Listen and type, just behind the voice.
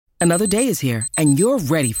Another day is here, and you're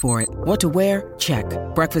ready for it. What to wear? Check.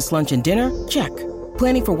 Breakfast, lunch, and dinner? Check.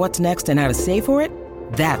 Planning for what's next and how to save for it?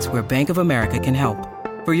 That's where Bank of America can help.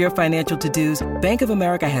 For your financial to-dos, Bank of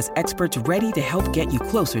America has experts ready to help get you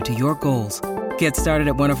closer to your goals. Get started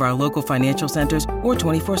at one of our local financial centers or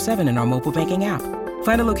 24/7 in our mobile banking app.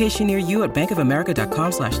 Find a location near you at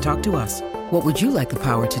bankofamerica.com/talktous. What would you like the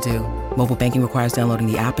power to do? Mobile banking requires downloading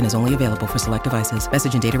the app and is only available for select devices.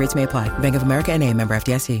 Message and data rates may apply. Bank of America N.A., member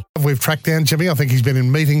FDIC. We've tracked down Jimmy. I think he's been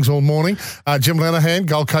in meetings all morning. Jim Lenihan,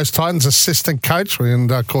 Gold Coast Titans assistant coach,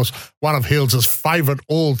 and, of course, one of Hills' favourite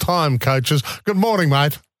all-time coaches. Good morning,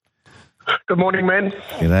 mate. Good morning, man.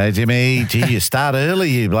 G'day, Jimmy. Gee, you start early,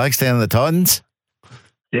 you blokes down at the Titans.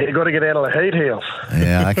 Yeah, you got to get out of the heat, Heels.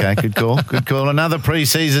 Yeah, okay, good call. Good call. Another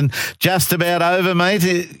pre-season just about over, mate.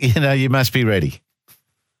 You must be ready.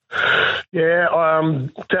 Yeah, I'm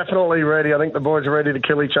definitely ready. I think the boys are ready to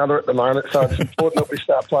kill each other at the moment, so it's important that we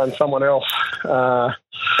start playing someone else.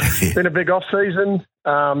 It's been a big off-season.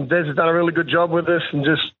 Des has done a really good job with this and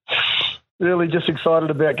just excited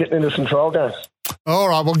about getting into some trial games. All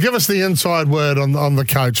right, well, give us the inside word on the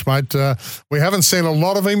coach, mate. We haven't seen a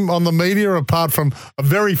lot of him on the media apart from a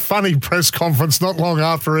very funny press conference not long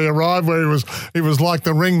after he arrived where he was like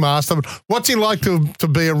the ringmaster. But what's he like to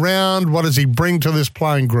be around? What does he bring to this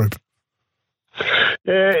playing group?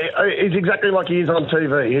 Yeah, he's exactly like he is on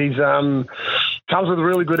TV. He's comes with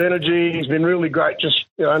really good energy. He's been really great, just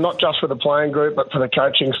not just for the playing group, but for the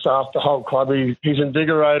coaching staff, the whole club. He's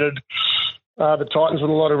invigorated the Titans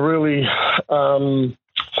with a lot of really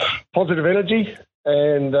positive energy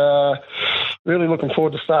and really looking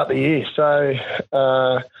forward to start the year. So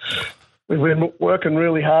we've been working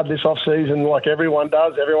really hard this off-season like everyone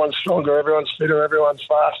does. Everyone's stronger, everyone's fitter, everyone's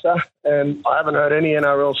faster. And I haven't heard any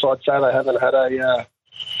NRL side say they haven't had a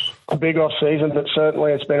big off-season, but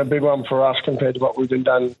certainly it's been a big one for us compared to what we've been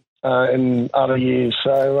done in other years.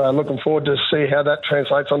 So looking forward to see how that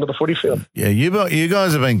translates onto the footy field. Yeah, you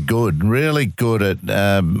guys have been good, really good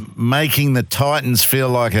at making the Titans feel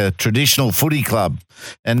like a traditional footy club.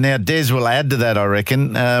 And now Des will add to that, I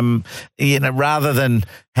reckon, rather than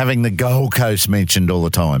having the Gold Coast mentioned all the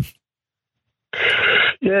time.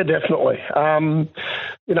 Yeah, definitely.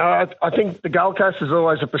 I think the Gold Coast is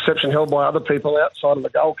always a perception held by other people outside of the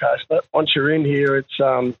Gold Coast. But once you're in here, it's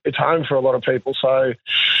home for a lot of people. So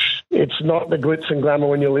it's not the glitz and glamour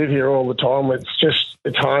when you live here all the time.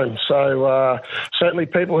 It's home. So certainly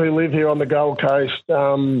people who live here on the Gold Coast,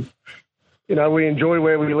 we enjoy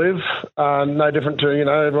where we live. No different to,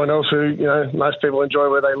 everyone else who, most people enjoy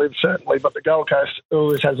where they live, certainly. But the Gold Coast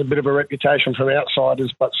always has a bit of a reputation from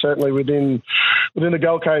outsiders, but certainly within the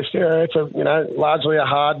Gold Coast area, it's largely a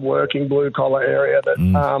hard-working blue-collar area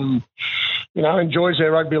that, enjoys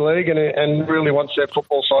their rugby league and really wants their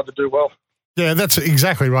football side to do well. Yeah, that's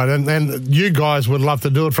exactly right. And you guys would love to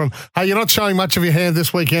do it from, hey, you're not showing much of your hand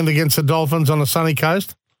this weekend against the Dolphins on the sunny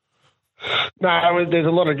coast? No, there's a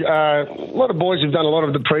lot of boys who've done a lot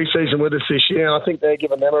of the pre-season with us this year, and I think they're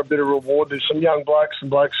giving them a bit of reward. There's some young blokes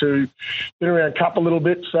who've been around Cup a little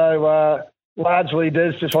bit, so largely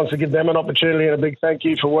Des just wants to give them an opportunity and a big thank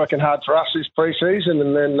you for working hard for us this pre-season,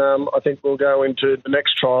 and then I think we'll go into the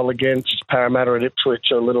next trial against Parramatta at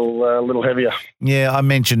Ipswich a little heavier. Yeah, I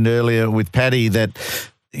mentioned earlier with Paddy that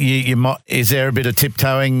you might, is there a bit of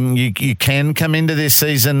tiptoeing? You can come into this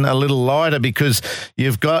season a little lighter because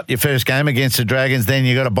you've got your first game against the Dragons, then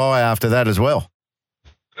you've got to bye after that as well.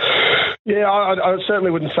 Yeah, I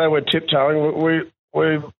certainly wouldn't say we're tiptoeing.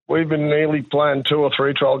 We've been nearly playing 2 or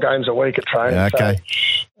 3 trial games a week at training. Yeah, okay.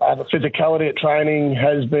 So, the physicality at training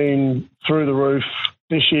has been through the roof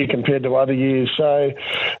this year compared to other years. So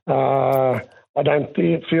I don't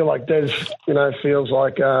feel like Des, feels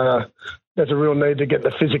like there's a real need to get the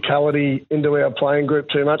physicality into our playing group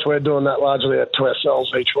too much. We're doing that largely to ourselves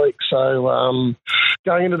each week. So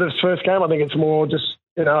going into this first game, I think it's more just,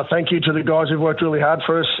 thank you to the guys who've worked really hard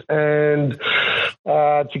for us and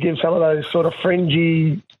to give some of those sort of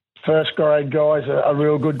fringy first-grade guys a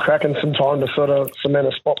real good crack and some time to sort of cement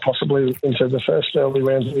a spot possibly into the first early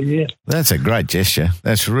rounds of the year. That's a great gesture.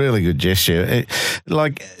 That's a really good gesture.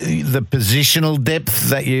 Like the positional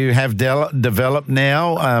depth that you have developed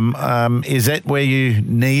now, is that where you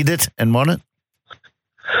need it and want it?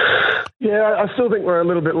 Yeah, I still think we're a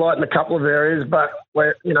little bit light in a couple of areas, but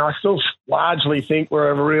I still largely think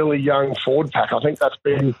we're a really young forward pack. I think that's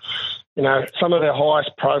been, some of their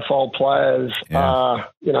highest profile players are,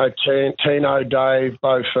 Tino, Dave,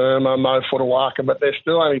 Bo Firma, Mo Futawaka, but they're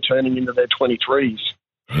still only turning into their 23s.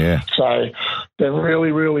 Yeah. So they're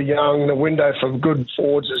really, really young. The window for good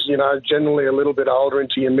forwards is, generally a little bit older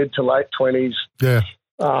into your mid to late 20s. Yeah.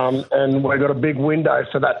 And we've got a big window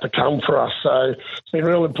for that to come for us. So it's been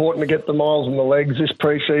real important to get the miles and the legs this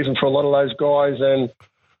pre-season for a lot of those guys. And,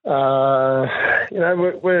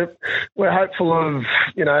 we're hopeful of,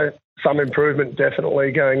 some improvement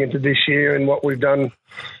definitely going into this year, and what we've done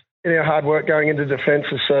in our hard work going into defence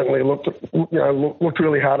has certainly looked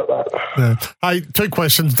really hard at that. Yeah. Hey, 2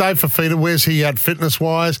 questions. Dave Fafita, where's he at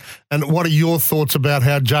fitness-wise? And what are your thoughts about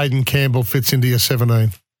how Jaden Campbell fits into your 17?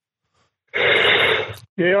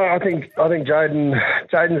 Yeah, I think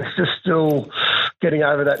Jaden's just still getting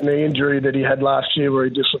over that knee injury that he had last year where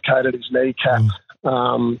he dislocated his kneecap.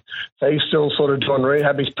 So he's still sort of doing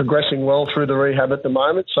rehab. He's progressing well through the rehab at the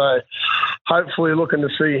moment. So hopefully looking to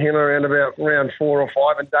see him around 4 or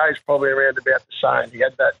 5, and Dave's probably around about the same. He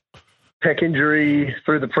had that pec injury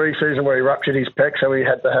through the pre-season where he ruptured his pec, so he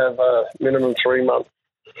had to have a minimum 3-month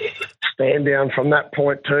stand down from that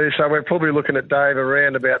point too. So we're probably looking at Dave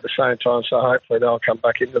around about the same time. So hopefully they'll come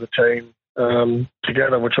back into the team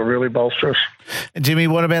together, which will really bolster us. Jimmy,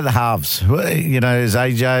 what about the halves? Is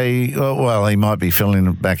AJ, well, he might be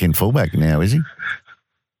filling back in fullback now, is he?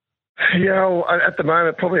 Yeah, well, at the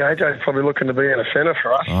moment, probably AJ's probably looking to be in a centre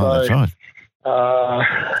for us. Oh, so, that's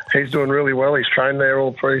right. He's doing really well. He's trained there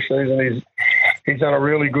all pre-season. He's done a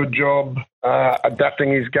really good job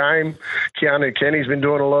adapting his game. Keanu Kenny's been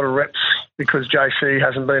doing a lot of reps because JC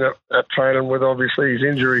hasn't been at training with obviously his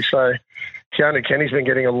injury. So Keanu Kenny's been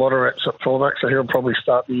getting a lot of reps at fullback, so he'll probably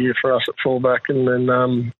start the year for us at fullback, and then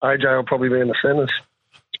AJ will probably be in the centres.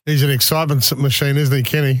 He's an excitement machine, isn't he,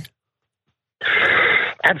 Kenny?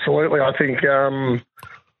 Absolutely. I think,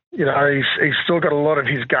 he's still got a lot of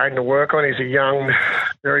his game to work on. He's a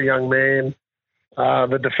very young man.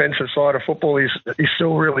 The defensive side of football, he's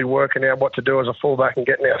still really working out what to do as a fullback and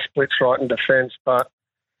getting our splits right in defence, but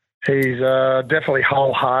he's definitely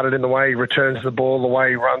wholehearted in the way he returns the ball, the way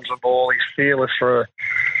he runs the ball. He's fearless for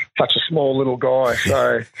such a small little guy.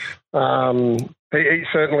 So he's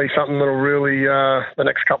certainly something that'll really, the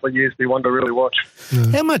next couple of years, be one to really watch.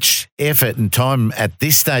 How much effort and time at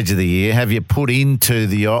this stage of the year have you put into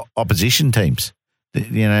the opposition teams,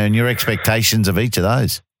 and your expectations of each of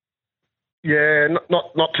those? Yeah,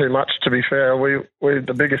 not too much, to be fair. We're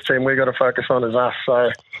the biggest team we've got to focus on is us.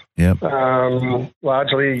 So yep.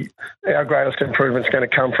 Largely our greatest improvement's going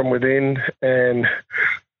to come from within, and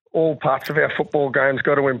all parts of our football game's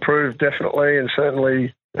got to improve, definitely, and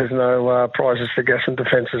certainly there's no prizes for guessing.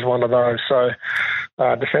 Defence is one of those. So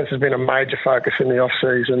defence has been a major focus in the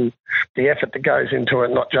off-season. The effort that goes into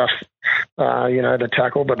it, not just the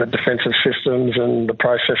tackle, but the defensive systems and the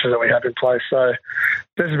processes that we have in place. So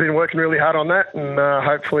Des has been working really hard on that, and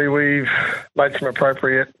hopefully we've made some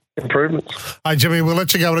appropriate improvements. Hey, Jimmy, we'll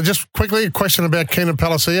let you go. But just quickly, a question about Keenan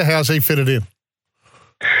Palacia. How's he fitted in?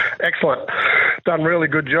 Excellent. Done a really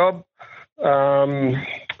good job.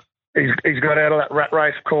 He's got out of that rat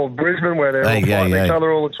race called Brisbane where they're all fighting each other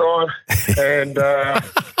all the time.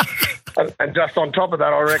 And just on top of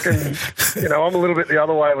that, I reckon, I'm a little bit the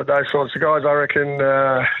other way with those sorts of guys. I reckon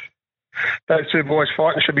those two boys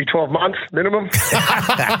fighting should be 12 months minimum.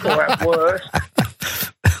 Or at worst.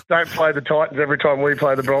 Don't play the Titans every time we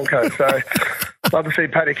play the Broncos. So I'd love to see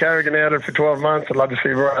Paddy Carrigan out for 12 months. I'd love to see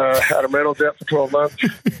Adam Reynolds out for 12 months.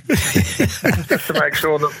 Just to make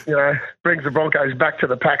sure that, brings the Broncos back to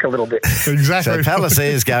the pack a little bit. Exactly. So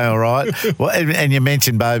Palacia's going all right. Well, and you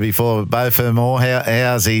mentioned Bo before. Bo Fermor,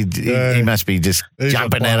 how's he? He must be just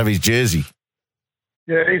jumping out of his jersey.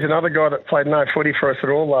 Yeah, he's another guy that played no footy for us at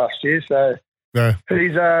all last year. So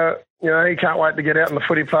he's, he can't wait to get out in the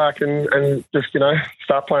footy park and just,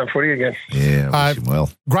 start playing footy again. Yeah, wish him well.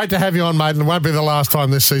 Great to have you on, mate, and it won't be the last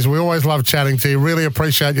time this season. We always love chatting to you. Really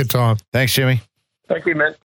appreciate your time. Thanks, Jimmy. Thank you, man.